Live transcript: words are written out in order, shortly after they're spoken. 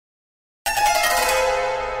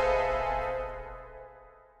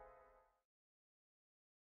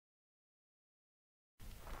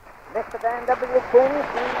and W. Quinn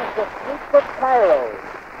sings The Streets of Cairo.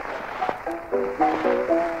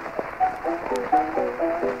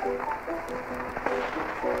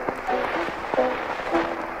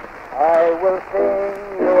 I will sing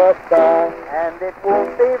you a song, and it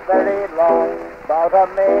won't be very long, about a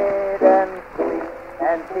maiden sweet,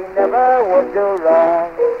 and she never would do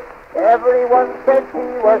wrong. Everyone said she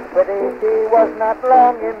was pretty, she was not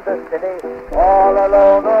long in the city, all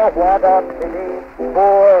alone, oh what a pity,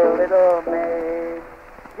 poor little maid.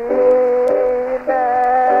 She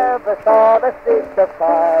never saw the streets of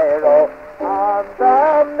Cairo, on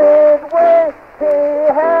the midway she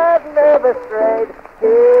had never strayed,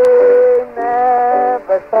 she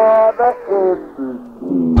never saw the food.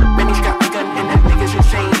 Benny's got a gun and that nigga's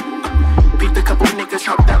insane. Beat a couple niggas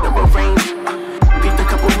hopped out of a range. Beat a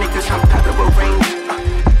couple niggas hopped out of a range.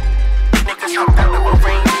 Niggas hopped out of a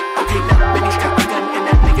range. Okay, now Benny's got a gun and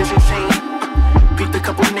that nigga's insane. Beat a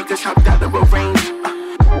couple niggas hopped out of a range.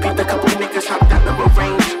 Beat a couple niggas hopped out of a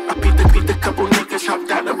range. Beat a couple niggas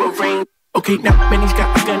hopped out of a range. Okay, now Benny's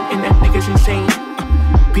got a gun and that nigga's insane.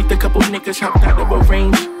 Beat a couple niggas hopped out of a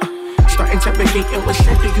range. Starting segregating what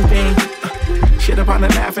said do you bang? Shit up on the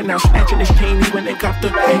laugh and now snatching his chain. When they got the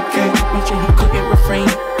AK, reaching he couldn't refrain.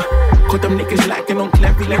 Caught them niggas lacking on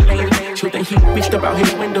clever lane. So then he reached about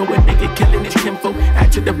his window and nigga killing his kinfolk.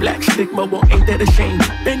 Add to the black stigma, well ain't that a shame?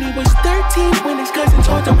 Benny was 13 when his cousin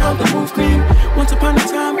taught him how to move clean. Once upon a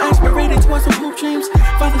time, aspirated towards some hoop dreams.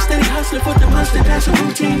 Father steady hustling for the mustard, that's a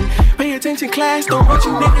routine. Pay attention class, don't want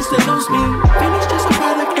you niggas to lose me. Benny's just a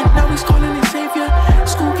product and now he's calling his savior.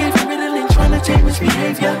 School gave him Ritalin, trying to change his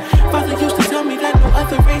behavior. Father used to tell me that no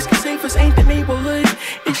other race can save us. Ain't the neighborhood,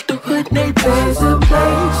 it's the hood neighborhood. There's a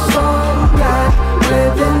place on God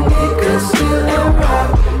where the niggas still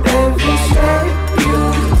around. Every step you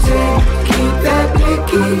take, keep that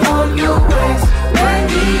blicky on your waist.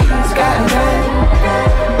 Benny's got a gun.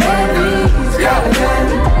 Benny's got a gun.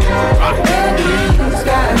 Benny's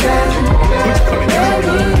got a gun.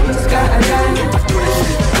 Benny's got a gun.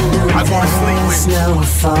 There's no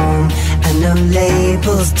phone and no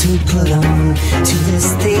labels to put on to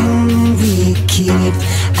this thing we keep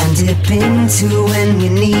and dip into when we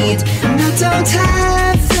need. And I don't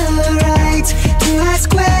have the right to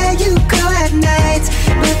ask where you go at night,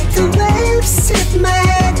 but the waves hit my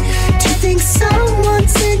head to think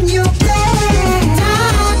someone's in your bed.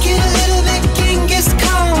 Now get a little bit Genghis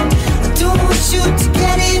Khan. I don't want you to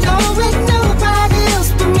get it on with nobody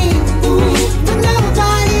else but me. Ooh, but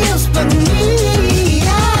nobody else but me.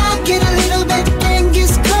 I get a little bit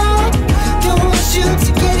Genghis Khan. Don't want you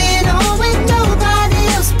to get it on with nobody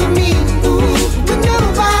else but me. Ooh, but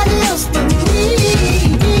nobody else but me.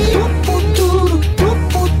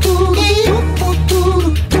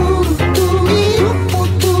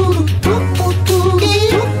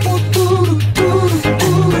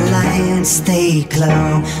 Stay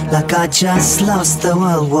glow like I just lost the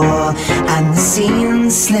world war, and the scene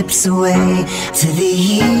slips away to the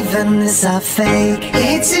evenness I fake.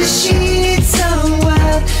 It's a shit-ton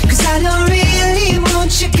world, cause I don't really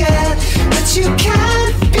want you, girl, but you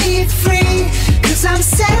can't be free, cause I'm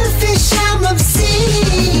selfish, I'm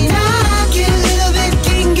obscene. I get a little bit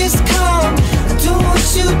Genghis Khan. I don't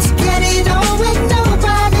want you to get it on with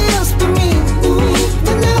nobody else but me. Ooh,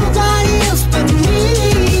 but nobody else but me.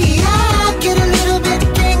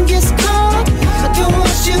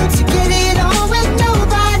 You to get it on with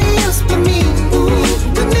nobody else but me. Ooh,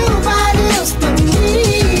 but nobody else but me.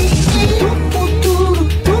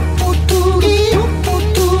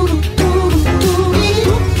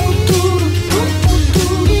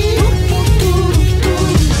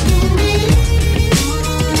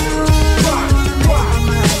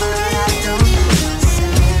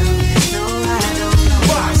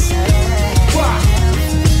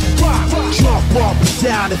 Jump up and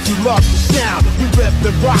down if you love the sound. We rip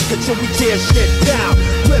and rock until we tear shit down.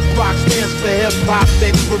 Flip rock stands for hip hop,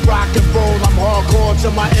 baby, with rock and roll. I'm hardcore to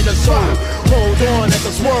my inner soul. Hold on as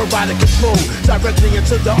I swerve out of control, directly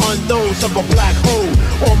into the unknowns of a black hole.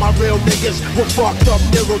 All my real niggas were fucked up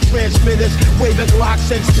neurotransmitters, waving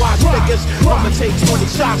Glocks and squad figures. I'ma take 20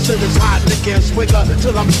 shots of this hot liquor and swigger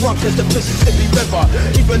till I'm drunk as the Mississippi River.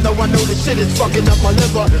 Even though I know this shit is fucking up my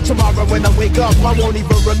liver, tomorrow when I wake up I won't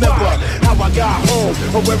even remember how I got home,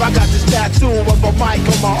 or where I got this tattoo of a mic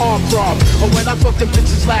on my arm from, or when I fucked them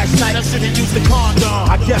bitches last night I should've used the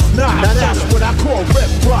condom. I guess not. Now that's what I call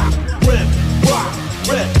rip rock. Rip rock,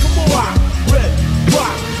 rip, come on, rock, rip,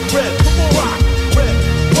 rock, rip, come on, rock, rip,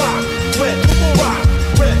 rock, rip, come on, rock,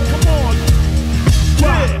 rip, come on,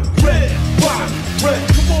 rip, rock, rip,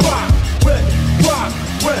 come on, rock, rip, rock,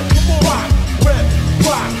 rip, come on, rock, rip,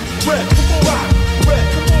 rock, rip, come on, rock, rip,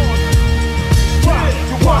 come on,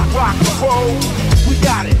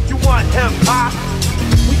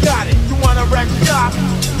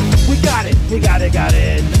 We got it, got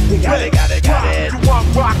it. We got it, got it, got it. You want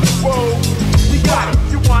rock and roll? We got it.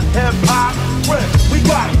 You want hip hop? We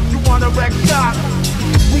got it. You want a wreck shop?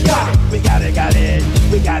 We got it. We got it, got it.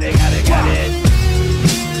 We got it, got it, got it.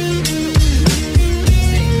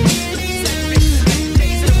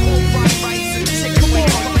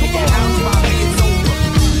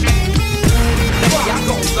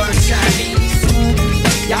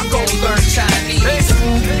 Y'all gon' learn Chinese.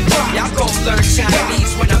 Y'all gon' learn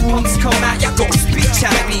Chinese. When the pumps come out, y'all gon' speak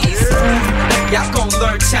Chinese. Y'all gon'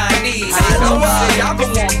 learn Chinese. Y'all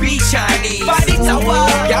gon' want be Chinese.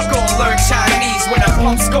 Y'all gon' learn Chinese. When the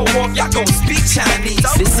pumps go off, y'all gon' speak Chinese.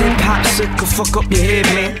 This hip-hop shit could fuck up your head,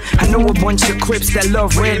 man. I know a bunch of Crips that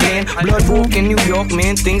love red, man. Blood walk in New York,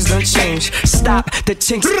 man, things done change. Stop the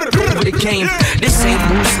chinks over the game. This ain't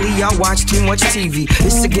Bruce Lee, I watch too much TV.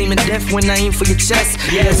 This a game of death when I aim for your chest.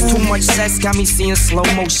 Yeah, there's too much sex, got me seeing slow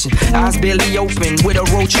motion. Eyes barely open, with a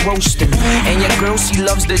roach roasting. And your girl, she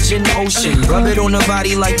loves the gin ocean. Rub it on her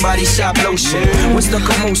body like body shop lotion. What's the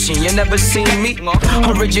commotion? You never seen me?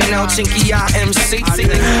 Original chinky IMC.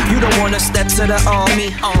 You don't wanna step to the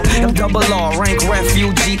army. I'm double R, rank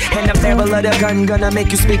refugee. And the barrel of the gun gonna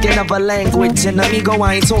make you speak another language. And amigo,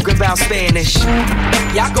 I ain't talking about Spanish.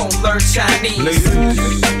 Y'all gon' learn Chinese.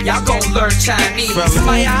 Y'all gon' learn Chinese.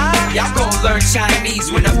 Y'all gon' learn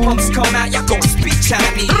Chinese. When the pumps come out, y'all gon' speak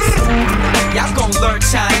Chinese. Y'all gon' learn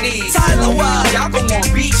Chinese. Y'all gon'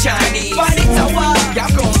 want be Chinese. Y'all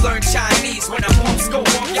gon' learn Chinese. When the pumps go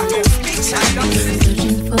off, y'all gon' speak Chinese.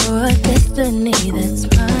 Searching for a destiny that's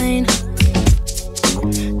mine.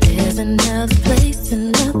 There's another place,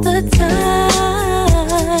 another time.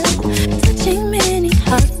 Touching many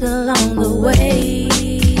hearts along the way.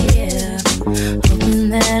 Yeah. Hoping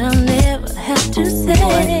that I'll never have to say,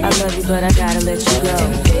 boy, I love you, but I gotta let you go.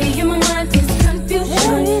 In my mind is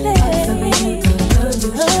confusion.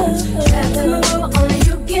 Trapped in the world, only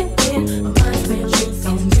you get in. My mind's been tricks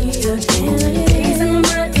on me again. In my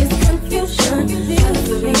mind is confusion.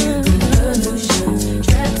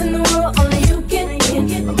 Trapped in the world, only you get in.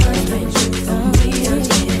 My mind's been tricks on me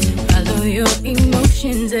again. Follow your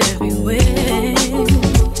emotions everywhere.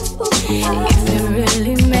 Is there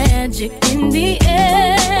really magic in the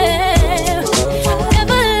air?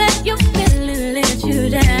 Never let your feeling let you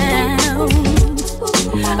down.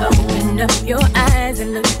 Open up your eyes and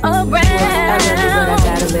look around. Boy, I love you, but I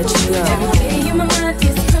gotta let you go. Every day in my mind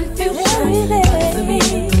is confusion.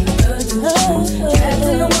 Trapped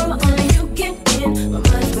in the world, only you get in. My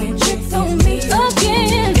mind's playing tricks on me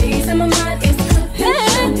again. Days in my mind is confusion.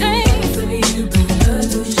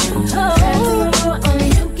 Trapped in the world, only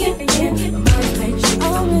you get in. My mind's playing tricks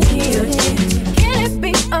on me again. Can it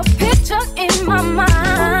be a picture in my mind?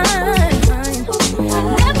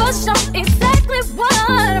 Never show exactly what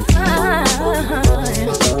I find.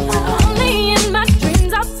 Only in my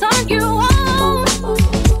dreams I'll turn you on.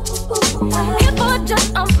 If for just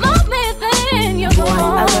a moment, then you're Boy,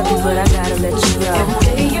 gone. I love you, but I gotta let you go. Every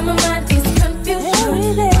day in my mind is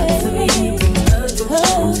confusion.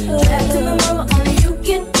 Trapped in the moment, only you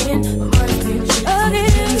get in. My mind's been tricked.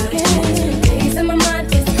 Days in my mind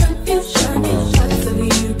is confusion.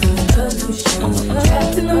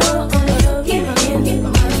 Trapped in the moment, only you get in. My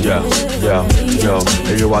mind's Yo,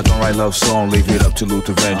 hey yo, I don't write love song, leave it up to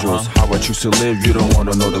Luther Vandross. How I choose to live, you don't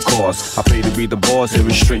wanna know the cost. I pay to be the boss, it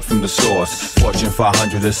was straight from the source. Fortune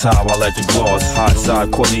 500 is how I like to gloss. Hot side,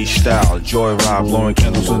 Corniche style, joyride, blowing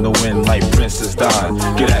candles in the wind like Princess died.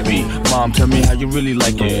 Get at me, mom, tell me how you really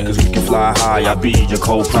like it, cause we can fly high, I'll be your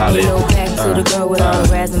co-pilot. Yo, back to the girl with all the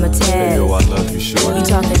razzmatazz. Hey yo, I love you, shorty. You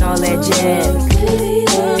talking all that jazz.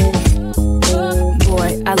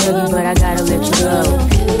 Boy, I love you, but I gotta let you go.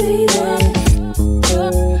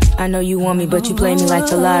 I know you want me, but you play me like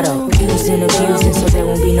the lotto. Using, abusing, so there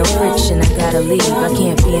won't be no friction. I gotta leave, I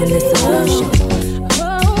can't be in this illusion.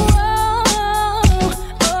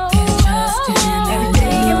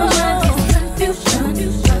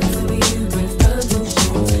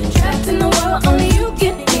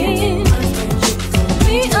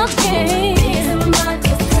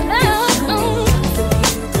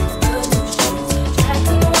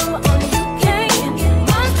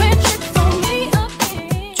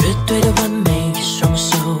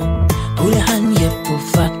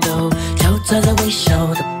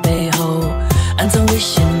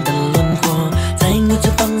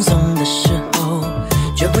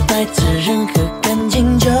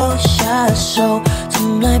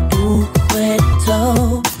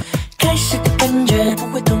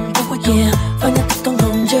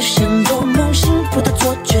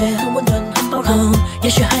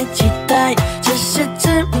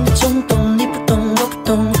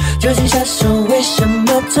 究竟下手为什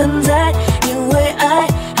么存在？因为爱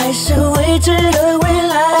还是未知的未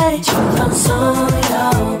来。请放松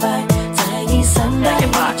摇摆，在你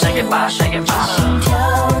360度心跳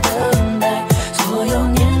等待，所有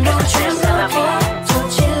念头全都做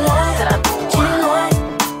起来，起来，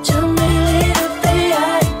这美丽的悲哀，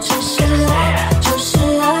只是爱，就是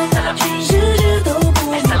爱，全世界都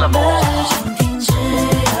不明白。想停止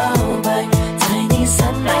摇摆，在你360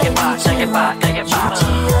度心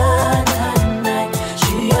跳难耐，需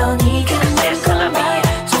要你看见空白，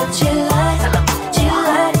做起来，起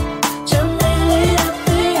来，这美丽的悲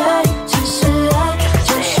哀，只是爱，就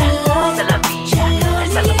是爱，需要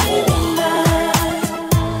你明白。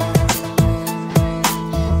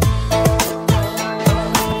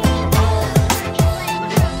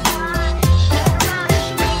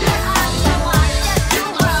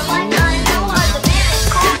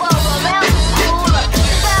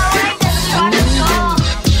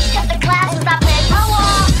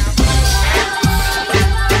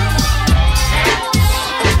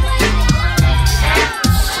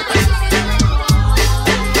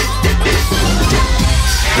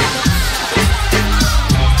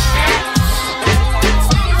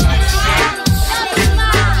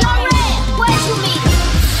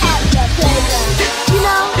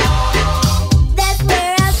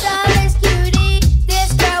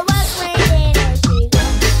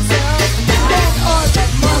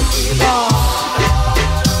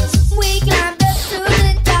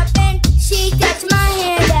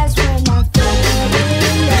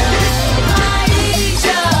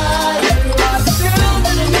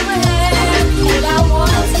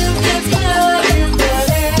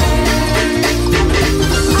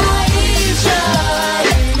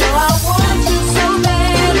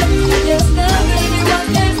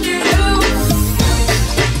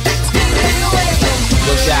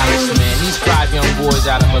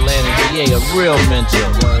A real mentor.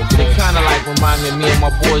 They kinda like remind me of me and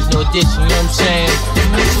my boys No Addiction, you know what I'm saying?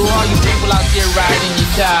 So all you people out there riding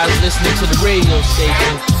your cars, listening to the radio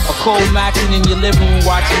station, or cold maxing in your living room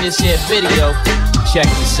watching this here video, check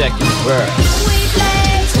the second verse.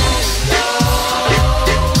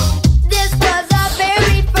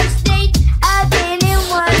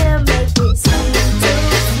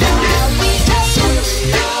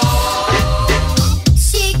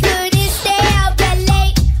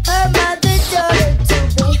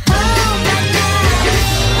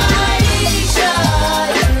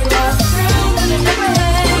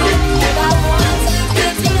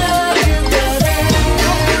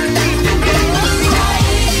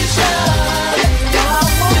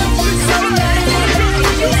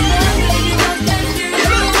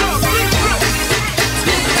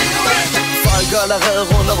 Allerede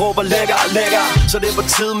rundt og råber lækker, lækker. Så det er på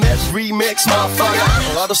tid med et remix, motherfucker.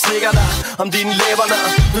 Og du stikker dig om dine læberne.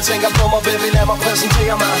 Du tænker på mig, baby, lad mig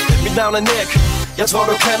præsentere mig. Mit navn er Nick, jeg tror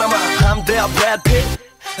du kender mig. Ham der Brad Pitt,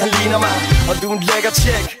 han ligner mig. Og du er en lækker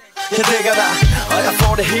tjek, jeg dækker dig. Og jeg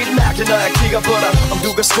får det helt mærkeligt, når jeg kigger på dig. Om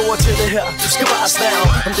du kan score til det her, du skal bare snæve.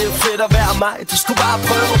 Om det er fedt at være mig, du skulle bare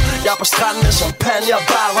prøve. Jeg er på stranden med champagne og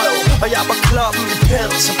bare røv. Og jeg er på kloppen i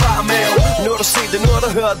pels og bare mave. Nu har du set det, nu har du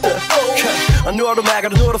hørt det, okay. Og nu har du mærket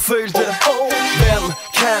det, nu har du følt det. Hvem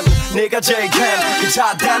kan? Nick og Jay kan. Vi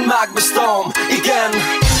tager Danmark med storm igen.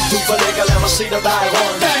 Du får lækker, lad mig se dig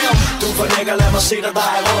rundt. Du får lækker, lad mig se dig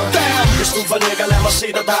rundt. Hvis du får lækker, lad mig se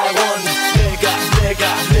dig rundt. Lækker,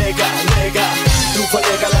 lækker, lækker, lækker. Du får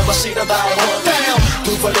lækker, lad mig se dig rundt.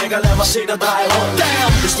 Du får lækker, lad mig se dig rundt.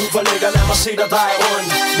 Hvis du får lækker, lad mig se dig rundt.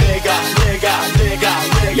 Lækker, lækker, lækker,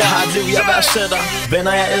 lækker. Jeg har et liv, jeg værdsætter.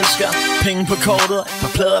 Venner, jeg elsker. Penge på kortet, og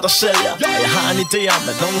plader, der sælger. Og jeg har en idé om,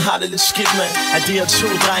 at nogen har det lidt skidt med, at de her to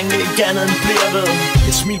drenge ikke andet end bliver ved.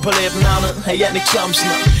 Et smil på læben, navnet er Jannik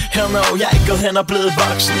Thomsen. Hell no, jeg er ikke gået hen og blevet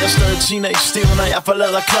voksen. Jeg er stadig teenage-stiv, når jeg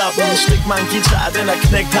forlader klubben. Stik mig en guitar, den er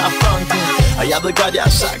knægt her funken. Og jeg ved godt, jeg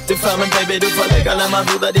har sagt det før, men baby, du får lækker. Lad mig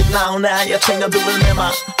vide, hvad dit navn er. Jeg tænker, du ved med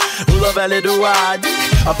mig. Ud og være lidt uartig.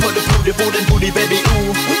 Og på det putte, brug den booty, baby,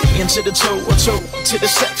 En til det 2 og 2 til det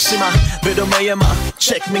 6 i mig. Vil du med hjemme?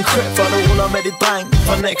 Check min crib, for du ruller med dit dreng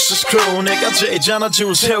fra Nexus crew. Nick og Jay, John og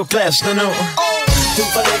Jules, hæv glasene nu. Du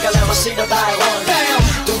får lækker, lad mig se dig rundt.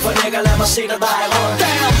 Du får lækker, lad mig se dig rundt.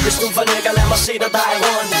 Hvis du får lækker, lad mig se dig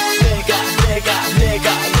rundt. Lækker, lækker,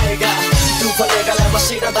 lækker, lækker. Du får lækker, lad mig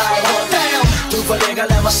se dig rundt. Du får lækker,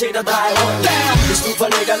 lad mig se dig rundt. Hvis du får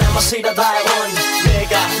lækker, lad mig se dig rundt.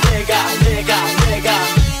 Lækker, lækker, lækker, lækker.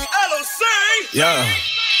 L.O.C. Yeah.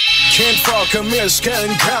 Kendt for at gøre mere skade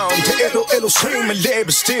end gavn. Det er L.O.C. med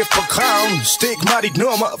læbestift på kraven. Stik mig dit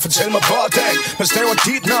nummer, fortæl mig hvordan. Man staver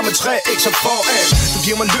dit navn med 3 x foran. Du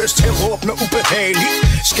giver mig lyst til at råbe noget ubehageligt.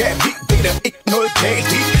 Skal vi, det er der ikke noget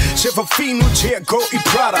galt i. Chef for fino til at gå i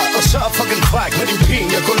Prada, og så fucking fræk med din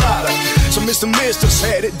pina colada. Så Mr. Mister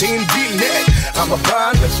sagde det, det er en vild nat. Rammer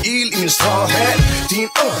barn med ild i min stråhat. Din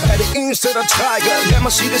er det eneste, der trækker. Lad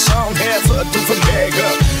mig sige det sådan her, for at du forlægger.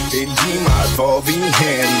 Det er lige meget, hvor vi er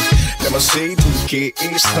hen. Lad mig se, du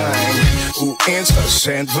G-streng.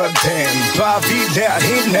 Uinteressant, hvordan bare vi lærer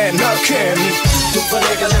hinanden at kende. Du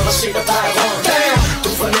forlægger, lad mig se dig dreje rundt. Du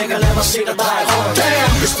forlægger, lad mig se dig dreje rundt.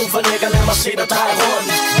 Hvis du forlægger, lad mig se dig dreje rundt.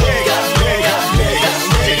 Lækker, lækker, lækker,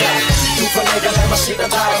 lækker. Du forlægger, lad mig se dig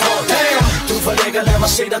dreje rundt. Du forlægger, lad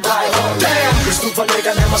mig se dig dreje rundt. Hvis du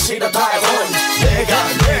forlægger, lad mig se dig dreje rundt. Lækker,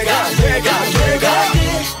 lækker, lækker, lækker.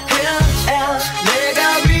 Det her er lækker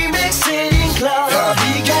remix i din club.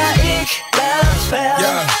 Vi kan ikke lade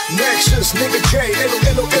være. Nexus, nigga J,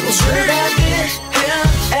 L.O.C. Det her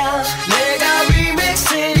er lækker remix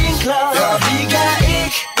i din club. Vi kan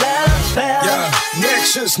ikke lade være.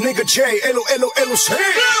 Nexus, nigga J, L.O.C.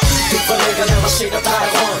 Du forlægger, lad mig se dig dreje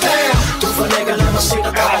rundt. Du forlægger, lad mig se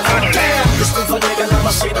dig dreje rundt. Hvis du forlægger, lad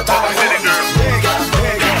mig se dig dreje rundt. Lækker,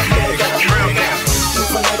 lækker, lækker, lækker. Du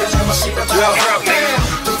forlægger, lad mig se dig dreje rundt.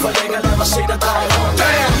 Du forlægger, lad mig se dig dreje rundt.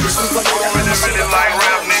 Hvis du forlægger, lad mig se dig dreje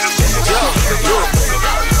rundt.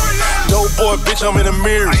 Yo boy, bitch, I'm in the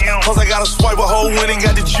mirror. Plus I got a swipe a hoe when ain't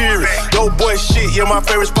got the jury. Yo boy, shit, yeah, my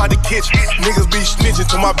favorite spot the kitchen. Niggas be snitching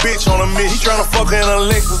to my bitch on a mission. He tryna fuck her in a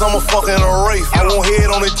Lexus, I'ma fuck her in a Riff. I won't head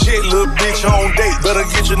on a jet, little bitch on date. Better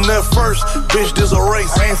get your nut first, bitch, this a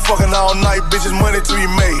race. I ain't fucking all night, bitch, it's money to be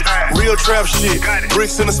made. Real trap shit,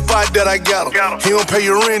 bricks in the spot that I got him. He don't pay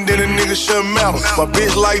your rent, then the nigga shouldn't matter. My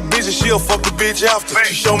bitch like bitches, she'll fuck the bitch after.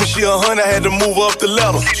 She showed me she 100, I had to move up the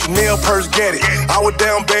ladder. Chanel purse, get it. I was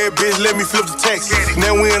down bad, bitch, let me flip the taxi.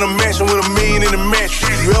 Now we in a mansion with $1 million in the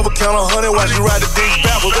mattress. You ever count 100 while she ride the dick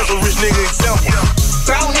backwards? That's a rich nigga example.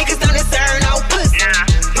 Broke niggas don't deserve no pussy.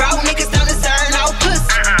 Broke niggas don't deserve no pussy.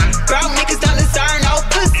 Broke niggas don't deserve no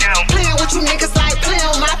pussy. Playing with you niggas like playing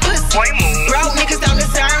with my pussy. Broke niggas don't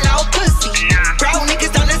deserve no pussy. Broke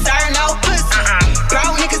niggas don't deserve no pussy.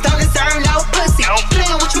 Broke niggas don't deserve no pussy.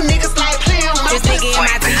 Playing with you niggas like playing with my pussy. This nigga in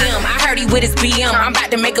my DM, I heard he with his BM. I'm about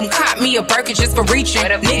to make him cop me a Birkin just for reaching.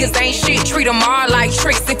 Niggas ain't shit, treat them all like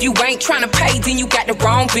tricks. If you ain't tryna pay, then you got the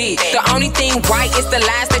wrong bitch. The only thing white is the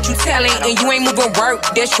lies that you telling, and you ain't moving work.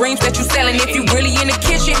 There's dreams that you selling. If you really in the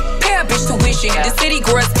kitchen, pay a bitch tuition. The city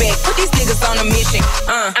girls back, put these niggas on a mission.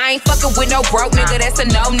 I ain't fucking with no broke nigga, that's a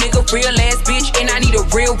no nigga. Real ass bitch, and I need a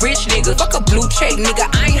real rich nigga. Fuck a blue check nigga,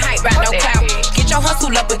 I ain't hype about no clout. Get your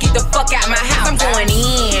hustle up and get the fuck out my house. I'm going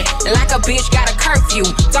in like a bitch got a curfew.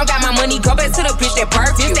 Don't got my money, go back to the bitch that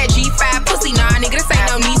birthed you. This that G5 pussy, nah nigga, this ain't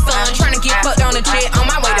no Nissan. Tryna get fucked on a jet on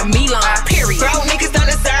my way to Milan, period. Broke niggas don't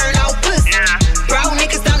deserve no pussy. Broke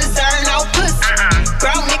niggas don't deserve no pussy.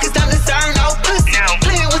 Broke niggas don't deserve no pussy.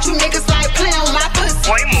 Playing with you niggas like playing with my pussy.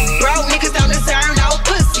 Broke niggas don't deserve no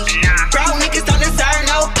pussy. Broke niggas don't deserve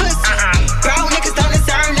no pussy. Broke niggas don't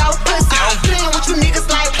deserve no pussy. Playing with you niggas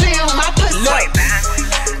like playing with my pussy. Look,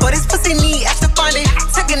 but this pussy need extra funding.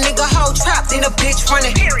 Take a nigga whole trapped in a bitch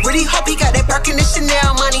running. Really hope he got that Birkin and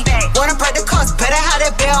Chanel money. Wanna break the cost, better have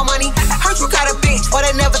that bail money. Heard you got a bitch, but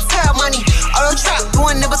I never tell money. All trap,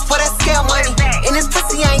 doing numbers for that scale money. And this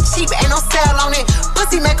pussy ain't cheap, ain't no sale on it.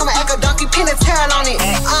 Pussy make him act a donkey, pin a tail on it.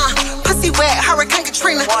 Pussy wet, Hurricane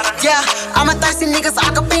Katrina. Yeah, I'm a thirsty nigga's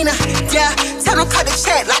Acapina. Yeah, tell him cut the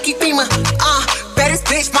check like he FEMA. Baddest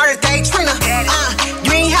bitch, murder day Trina.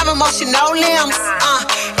 You ain't have emotion, no limbs.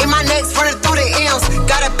 In my necks running through the M's.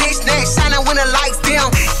 Got a bitch neck shining when the lights dim.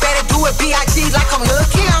 Better do it B.I.G. like I'm Lil'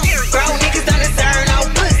 Kim. Broke niggas don't deserve no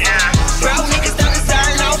pussy. Broke niggas don't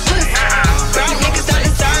deserve no pussy. Broke niggas don't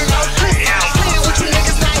deserve no pussy. Playing with you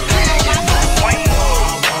niggas like playing with my pussy.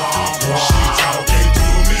 She talking to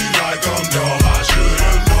me like I'm dumb. I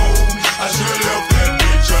should've known. I should've left that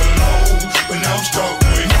bitch alone. But now I'm stuck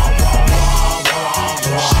with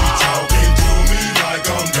She talking to me like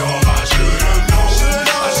I'm dumb. I should've known.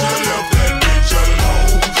 I should've left that bitch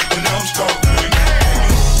alone. But now I'm stuck with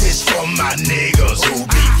This from my niggas who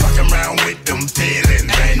be fucking around with them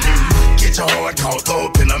feelings. And you get your heart caught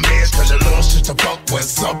up in a mess. Cause your little sister fuck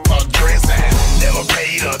what's up her dress. And never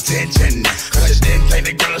paid attention. Cause you didn't think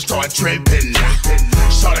the girl start tripping.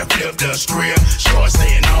 Started flip the script. Start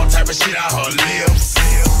saying all type of shit out her lips.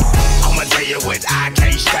 I'ma tell you what I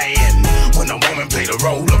can't stand. When a woman play the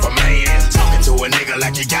role of a man. Talking to a nigga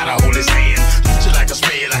like you gotta hold his hand. Treat you like a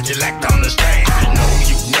spade, like you lack to understand. I know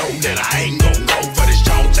you know that I ain't gon' go for this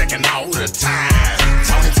jaw checking all the time.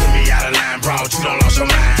 Talking to me out of line, bro, you don't lost your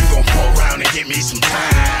mind. You gon' pull around and give me some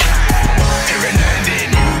time. Every now and then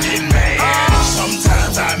you get mad.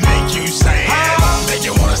 Sometimes I make you sad. Make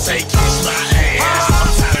you wanna say kiss my ass. I'm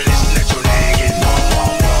tired of listening to your nagging.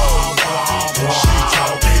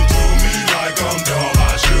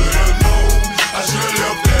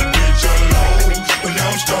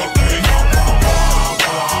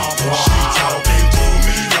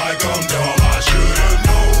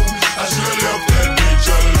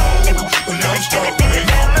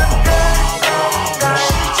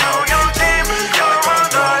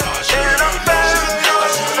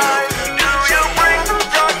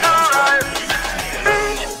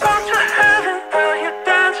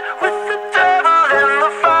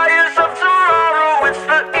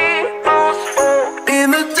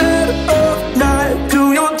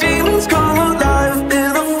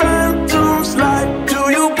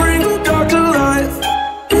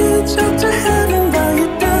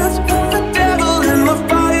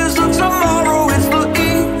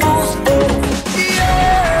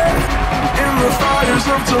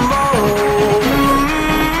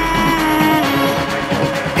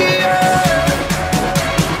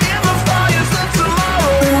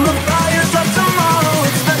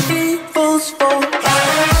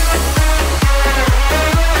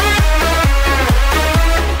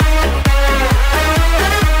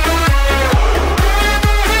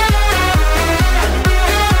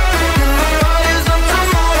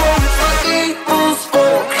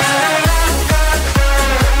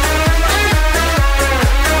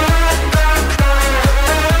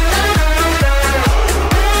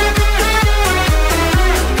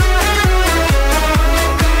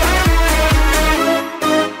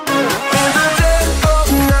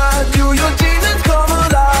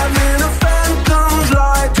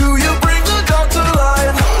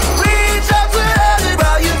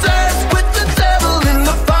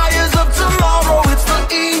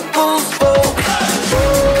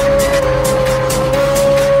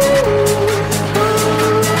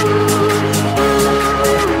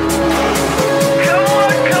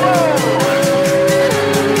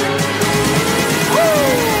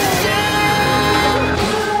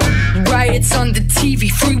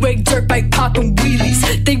 TV, freeway dirt bike popping wheelies.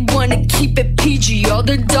 They wanna keep it PG, all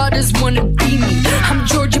their daughters wanna be me. I'm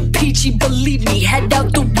Georgia Peachy, believe me, head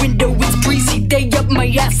out the window, it's breezy. They up my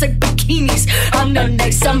ass like bikinis. I'm not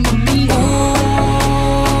nice, I'm a mean. Ooh,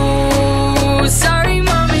 sorry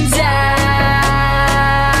mom and dad,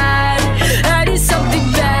 I did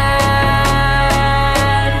something bad.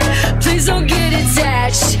 Please don't get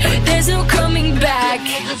attached, there's no coming back.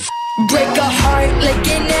 Break a heart like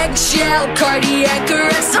an eggshell, cardiac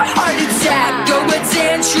arrest or heart attack. Throw a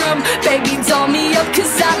tantrum, baby doll me up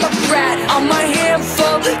cause I'm a brat. I'm a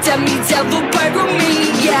handful, devil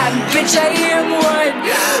pyromaniac. Bitch I am one,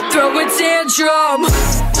 throw a tantrum.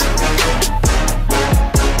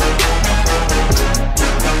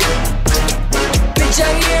 Bitch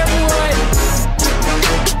I am one.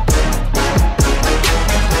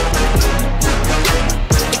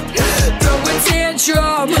 Throw a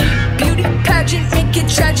tantrum. Beauty pageant, make it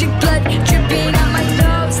tragic, blood dripping on my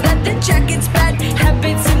nose. That the jacket's bad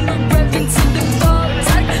habits and we're revving to the fall.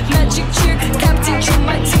 Type magic cheer, Captain Drew,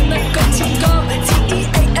 my team like go to go.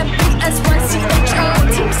 TEAMPSYCHO.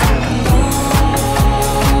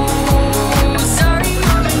 Ooh, sorry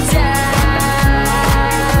mom and dad,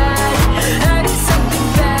 I did something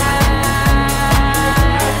bad.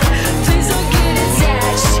 Please don't get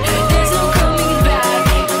attached, there's no coming back.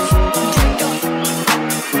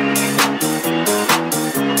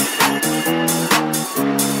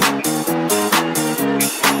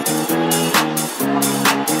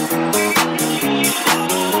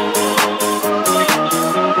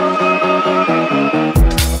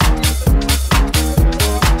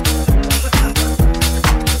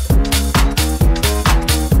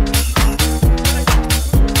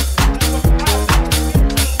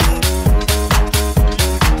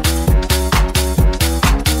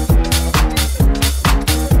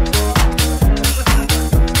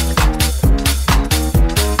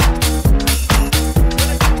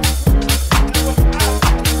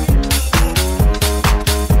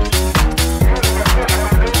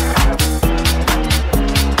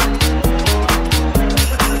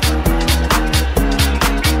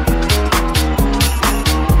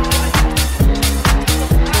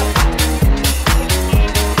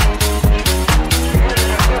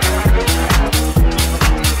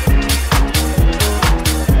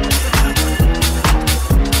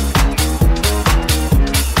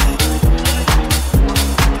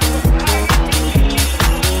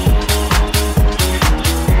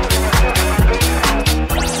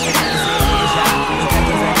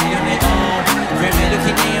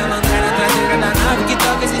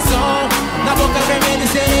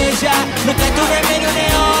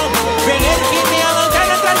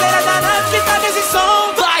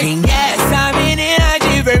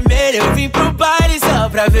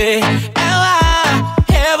 pra ver ela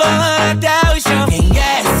rebolando até o chão. Quem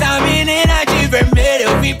é essa menina de vermelho?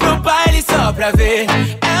 Eu vim pro baile só pra ver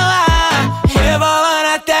ela rebolando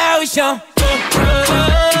até o chão.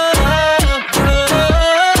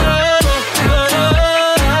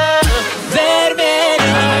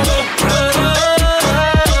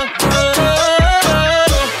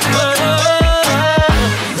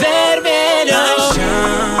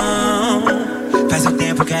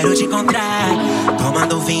 Quero te encontrar,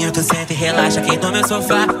 tomando um vinho, tu senta e relaxa aqui no meu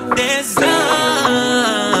sofá. Tesão,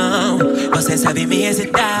 você sabe me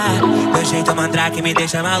excitar, meu jeito mandrake me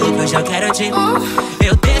deixa maluco, hoje eu quero te...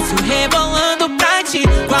 Eu desço rebolando pra ti,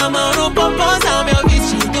 com a mão no popozão, meu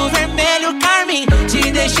vestido vermelho carmim te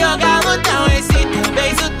deixou galudão, esse teu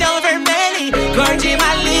beijo tão vermelho, cor de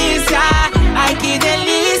malícia, ai que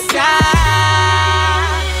delícia.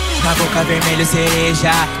 Na boca vermelho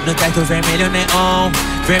cereja, no teto vermelho neon,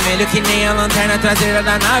 vermelho que nem a lanterna traseira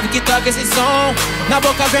da nave que toca esse som. Na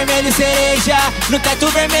boca vermelho cereja, no teto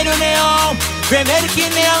vermelho neon, vermelho que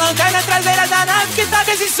nem a lanterna traseira da nave que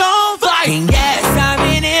toca esse som. Vai! Quem é essa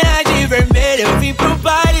menina de vermelho? Eu vim pro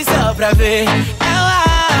baile só pra ver ela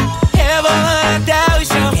rebolando até o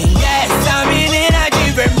chão. Quem é essa menina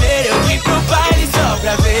de vermelho? Eu vim pro baile só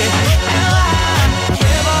pra ver ela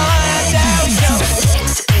rebolando até o chão.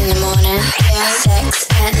 In the morning, yeah, sex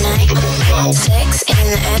at night. 6 in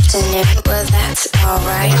the afternoon, well that's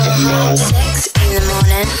alright. 6 in the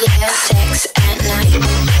morning, yeah, sex at night. 6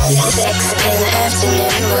 in the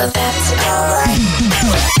afternoon, well that's alright.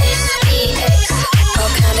 S.E.X, all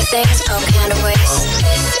kind of things, all kind of ways.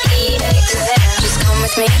 S.E.X, just come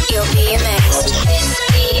with me, you'll be amazed.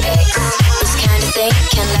 S.E.X, this kind of thing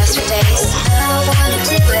can last for days. I wanna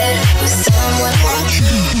do it with someone like you.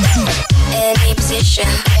 Any position,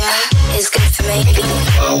 yeah, is good for me.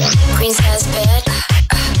 Queen size bed,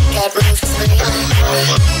 got room for three.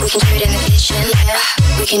 We can do it in the kitchen, yeah.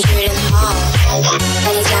 We can do it in the hall.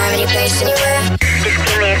 Anytime, any place, anywhere. Just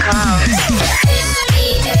give me a call.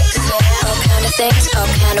 S.E.X. All kind of things, all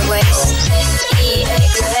kind of ways.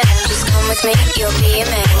 S.E.X. Just come with me, you'll be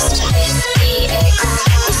amazed. S.E.X.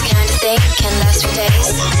 This kind of thing can last for days.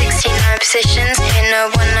 69 positions in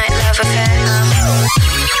a one-night love affair.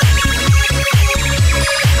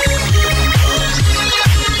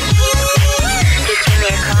 Just give me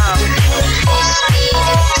a call.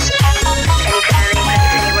 Anytime,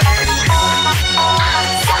 anyplace, anywhere.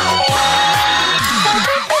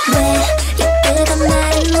 왜 예쁘단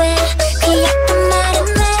말은 왜 귀엽단 말은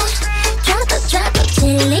왜 줘도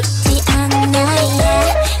질리지 않아 yeah.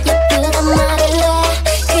 예쁘단 말을 해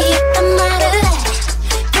귀엽단 말을 해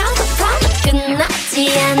줘도 끝나지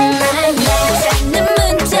않아 yeah. 찾는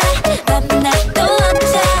문제 밤낮도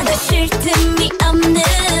없잖아 쉴 틈이 없는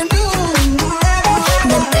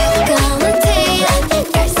난 뜨거운 태양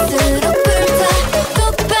갈수록 불타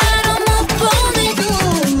똑바로 못 보내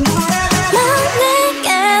넌 내게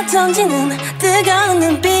던지는 뜨거운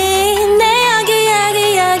눈빛 내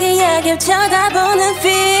여기 쳐다보는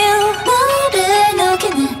feel 너를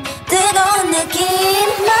녹이는 뜨거운 느낌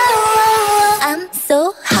I'm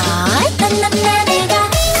so hot 난 내가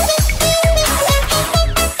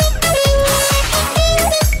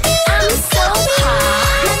I'm so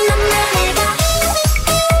hot 난 내가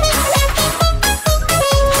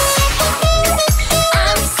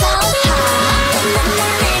I'm so hot 난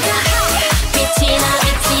내가 빛이 나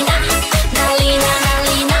난리 나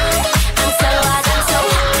I'm so hot I'm so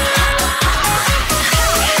hot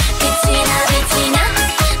빛이 나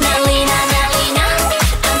난리 나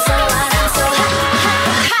I'm so hot I'm so hot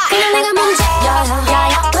그냥 내가 문제야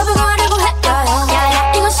야야 널 보고 하려고 해 야야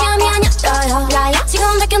이것이 아니야 야야 지금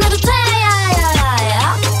느껴내도 돼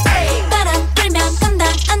야야 바람 불면 감당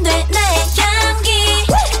안 돼 나의 향기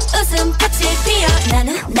웃음꽃이 피어나는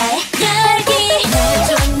나의 열기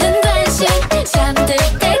내쫓는 관심 잠들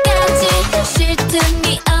때까지 쉴 틈이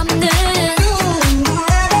없는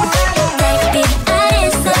달빛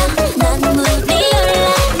아래서 난 물이 올라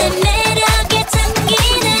내 매력에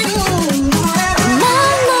잠기는 난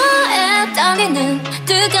너의 떨리는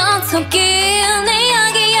뜨거운 손길 내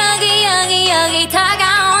여기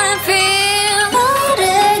다가오는 feel 너를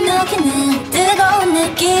녹이는 뜨거운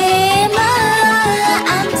느낌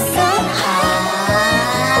I'm so hot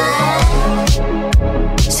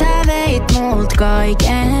Sä veit mult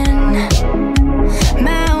kaiken.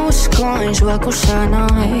 Mä uskoin sua kun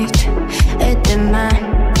sanoit, etten mä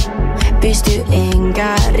pysty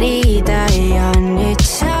enkä riitä ja nyt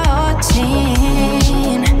sä oot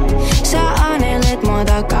siinä. Sä anelet mua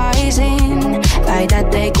takaisin,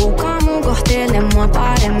 väität ei kukaan muu kohtele mua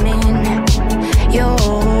paremmin.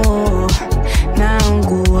 Joo, mä oon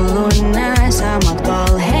kuullut nää samat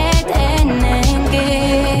valheet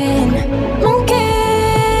ennenkin. Mun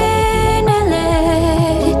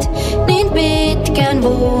kenelet niin pitkän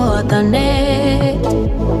vuotaneet.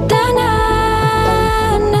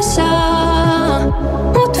 Tänään ne saa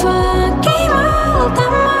mut vaan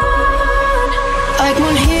kimaltamaan. Aik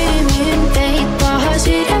mun hymyn teit paha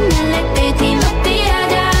sydämelle teit niin mä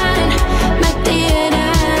tiedän.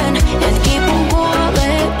 Et kipun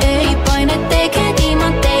kuolee ei paine tekee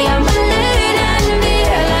timantteja. Mä löydän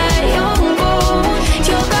vielä jonkun,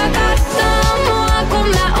 joka katsoo mua kun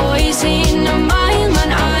mä oisin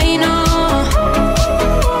maailman ainoa.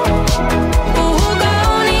 Puhuu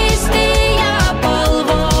kauniisti ja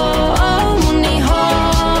palvoo mun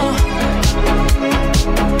ihoa.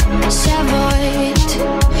 Sä voit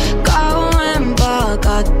kauempaa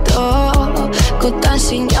kattoo, kun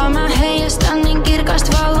tanssin ja mä heijastan niin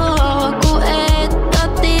kirkasta valoa. Kun et oo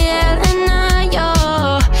tiellä enää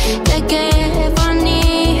joo, tekee vaan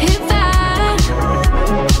niin hyvää.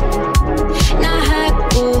 Nähdä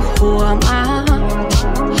kun huomaat,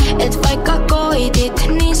 et vaikka koitit,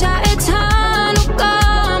 niin sä et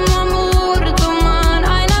saanutkaan mua murtumaan.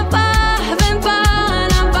 Aina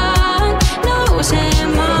vahvempana vaan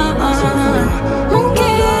nousemaan. Mun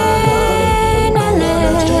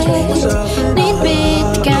kenelet niin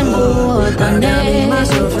pitkän vuotaneet.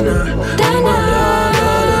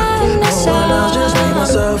 Tänään ne saa.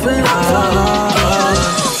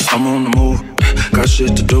 I'm on the move, got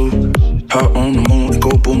shit to do. Hot on the moon, go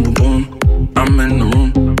boom, boom, boom. I'm in the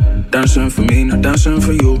room, dancing for me, not dancing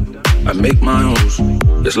for you. I make my own rules.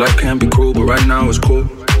 This life can be cruel, but right now it's cool.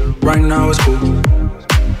 Right now it's cool.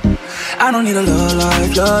 I don't need a love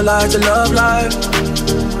life to love life.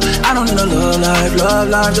 I don't need a love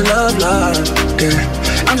life to love life.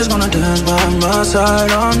 Yeah, I'm just gonna dance by my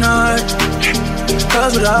side all night.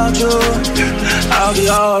 'cause without you, I'll be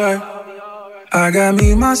alright. I got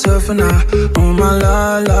me, myself, and I on my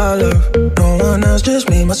la-la love. No one else, just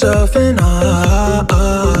me, myself, and I.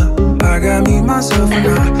 I got me, myself, and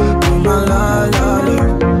I on my la-la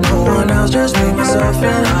love. No one else, just me, myself,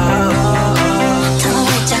 and I.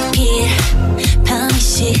 밤이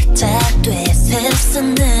시작됐었는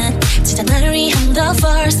진짜 나를 위한 the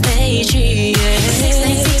first page. Six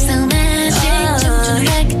so magic, jump to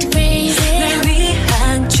like it crazy. 날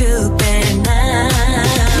위한 주변 나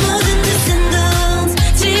모든 듯은 넌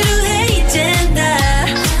지루해 이젠 다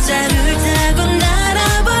자를 타고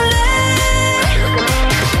날아볼래.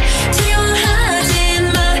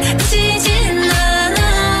 지루하지만 지진 않아.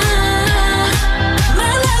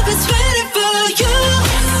 My love is waiting for you.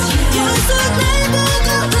 계속 날 보고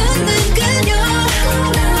웃는 그녀.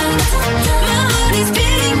 My heart is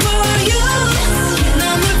beating for you.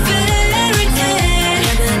 너무 fairy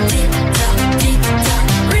tale.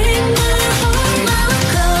 Ring my heart, my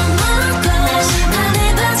call.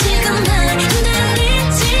 심판해봐 지금 날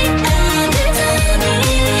흔들리지 않을 테니.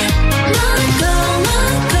 My call,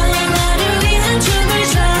 나를 위한 춤을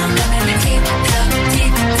춰.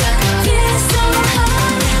 Feel so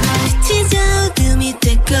high. 빛이 저 어둠이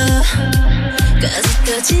되고 까짓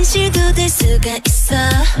꺼진 실도 될 수가 있어.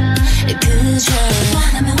 그저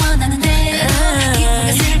원하면 원하는 대로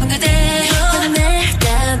기쁜가 슬픈가 대로 내가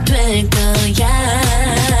될 거야.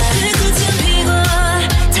 불꽃은 피고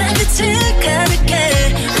다 끝을 가득해.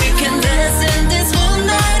 We can dance in this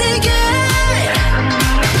moonlight again.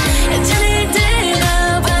 잔을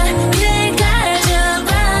들어봐 미래를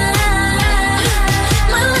가져봐.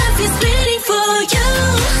 My life is waiting for you.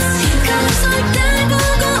 계속 날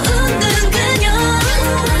보고 웃는 그녀.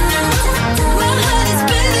 My heart is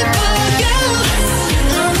beating for you.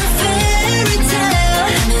 I'm a fairy tale.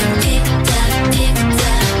 틱탁 틱탁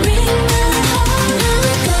ring my heart.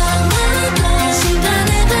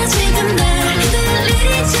 심판해봐 지금 날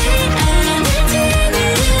흔들리지 않을 테니.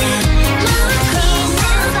 My call,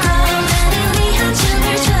 나를 위한 춤을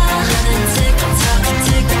춰. 틱탁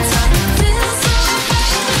틱탁 feel so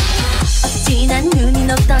어찌난 눈이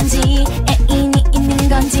높던지 애인이 있는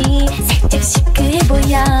건지 살짝 시크해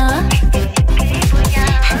보여.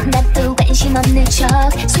 나도 관심 없는 척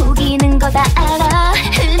속이는 거 다 알아.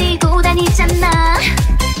 흘리고 다니잖아.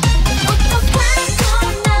 어떡하고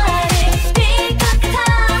나를 빌 것 같아.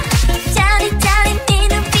 짜릿짜릿 네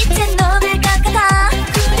눈빛에 녹을 것 같아.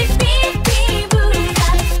 우리 피부가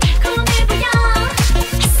달콤해 보여.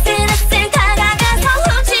 아슬아슬 다가가서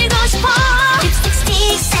훔치고 싶어. 립스틱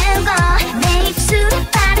스틱 세우고 내 입술에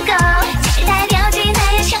바르고 잘 다려진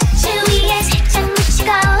하얀 셔츠 위에 살짝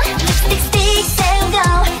묻히고. 립스틱 스틱 세우고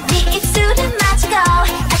네 입술에 맞추고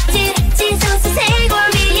아찔아찔 솟은 쇄골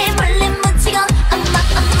위에 몰래 묻히고. 엄마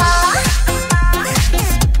엄마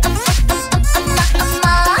엄마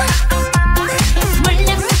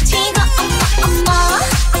몰래 묻히고. 엄마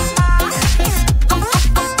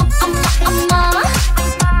엄마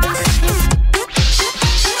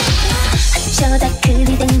어쩌다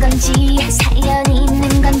그리 된 건지 사연이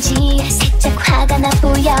있는 건지 살짝 화가 나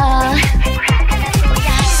보여.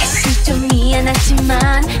 사실 좀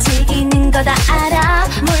미안하지만 즐기는 거 다 알아.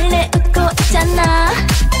 몰래 웃고 있잖아.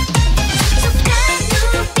 촉촉한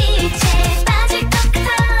눈빛에 빠질 것 같아.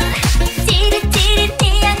 찌릿찌릿 네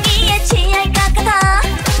향기에 취할 것 같아.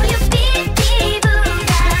 우유빛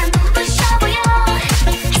피부가 눈부셔 보여.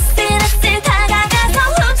 아슬아슬 다가가서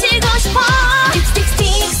훔치고 싶어. 립스틱 스틱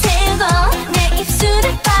세우고 내 입술에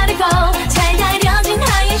바르고 잘 다려진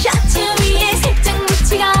하얀 셔츠 위에 살짝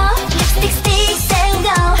묻히고. 립스틱 스틱 세우고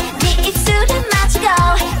네 입술에 맞추고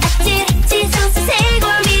아찔아찔 솟은 쇄골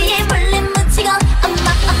위에 몰래 묻히고. 엄마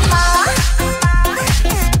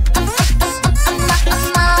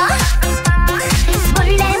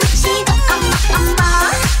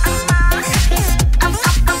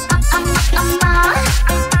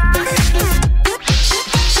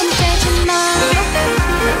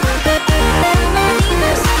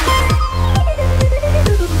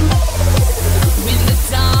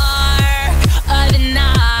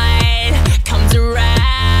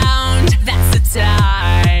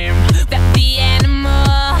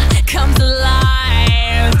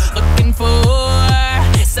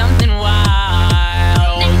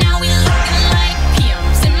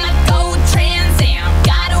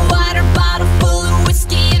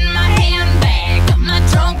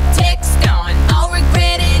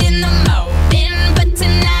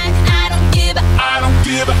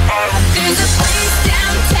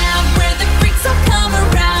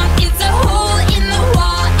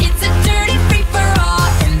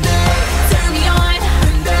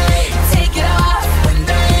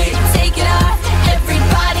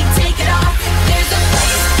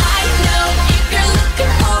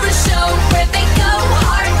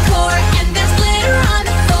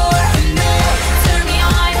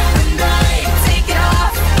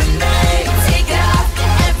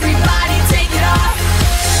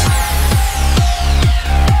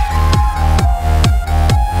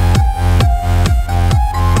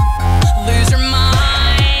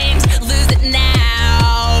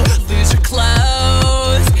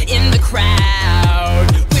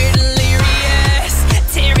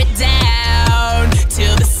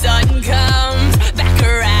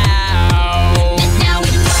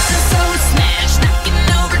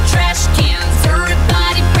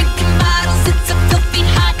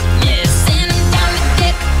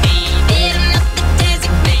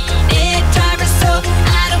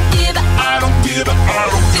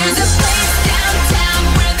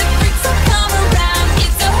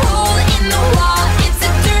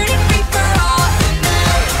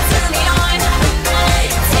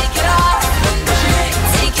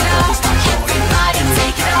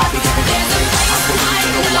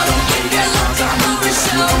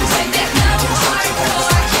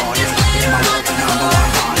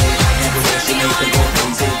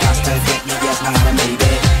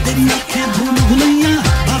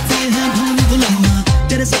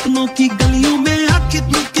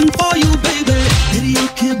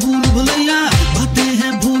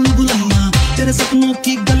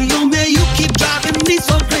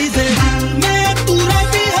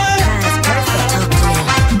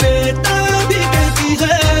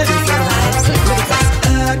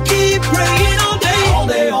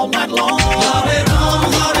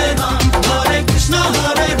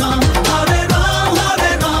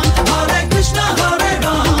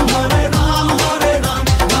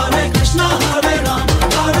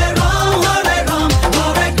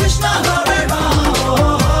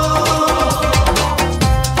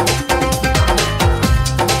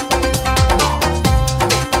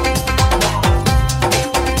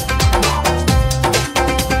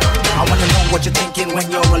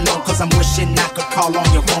call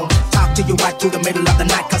on your phone. Talk to you right through the middle of the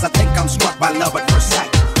night, cause I think I'm struck by love at first sight.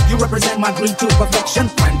 You represent my dream to perfection.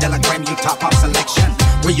 Mandela Grammy, you top of selection.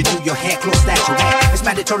 Where you do your hair, close that you wear. It's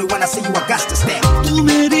mandatory when I see you, I got to stare. तू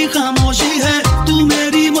मेरी खामोशी है, तू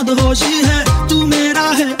मेरी मदहोशी है, तू मेरा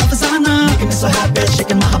है अफसाना. Making me so happy,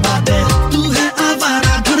 shaking my body. तू है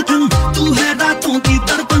आवारा धड़कन, तू है रातों की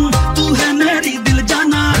तड़पन, तू है मेरी दिल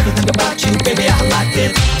जाना. Everything about you, baby, I like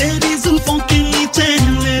it. तेरी जुल्फों के नीचे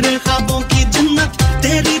मेरे ख्वाबों की जन्नत,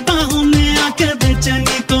 तेरी बाहों में आके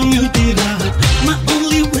बेचैनी को मिलती राहत. My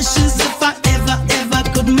only wish is if I ever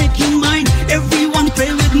could make you mine. Everyone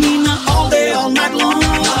pray with me now all day, all night long.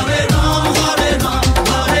 Hare Ram,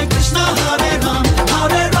 Hare Krishna, Hare Ram,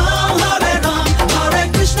 Hare Ram, Hare Ram, Hare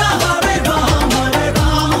Krishna, Hare Ram, Hare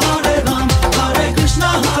Ram, Hare Ram, Hare Krishna,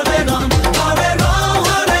 Hare Ram, Hare Ram,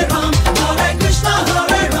 Hare Ram, Hare Krishna,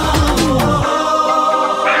 Hare Ram.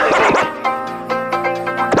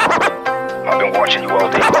 I've been watching you all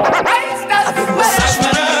day long.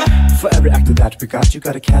 For every actor that we got, you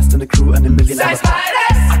got a cast and a crew and a million other parts.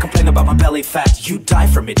 I complain about my belly fat, you die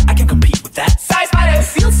from it, I can compete with that. Size matters,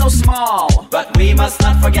 feel so small, but we must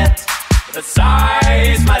not forget that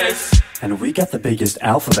size matters. And we got the biggest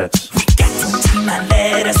alphabet. We got 29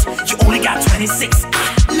 letters, you only got 26.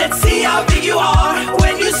 Let's see how big you are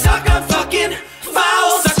when you suck a fucking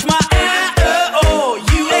vowel. Suck my I-O,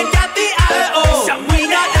 you ain't got the I-O. We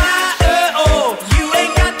got I-O, you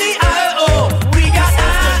ain't got the I-O. We got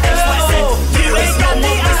I-O, you ain't got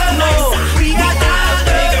the I-O. We got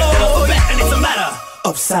I-O, and it's a matter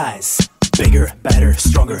of size. Bigger, better,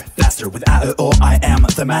 stronger, faster. With I-O, I am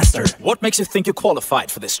the master. What makes you think you're qualified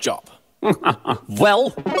for this job?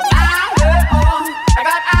 well, I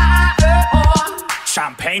got I-O.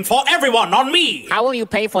 Champagne for everyone on me. How will you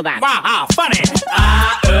pay for that? Funny.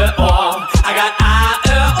 I-O, I got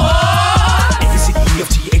I-O. A, B, C, D, E, F,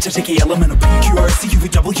 G, H, I, J, K, L, M, N, O, P, Q, R, S, T, U, V,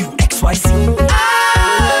 W, X, Y, Z.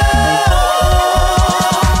 I-O.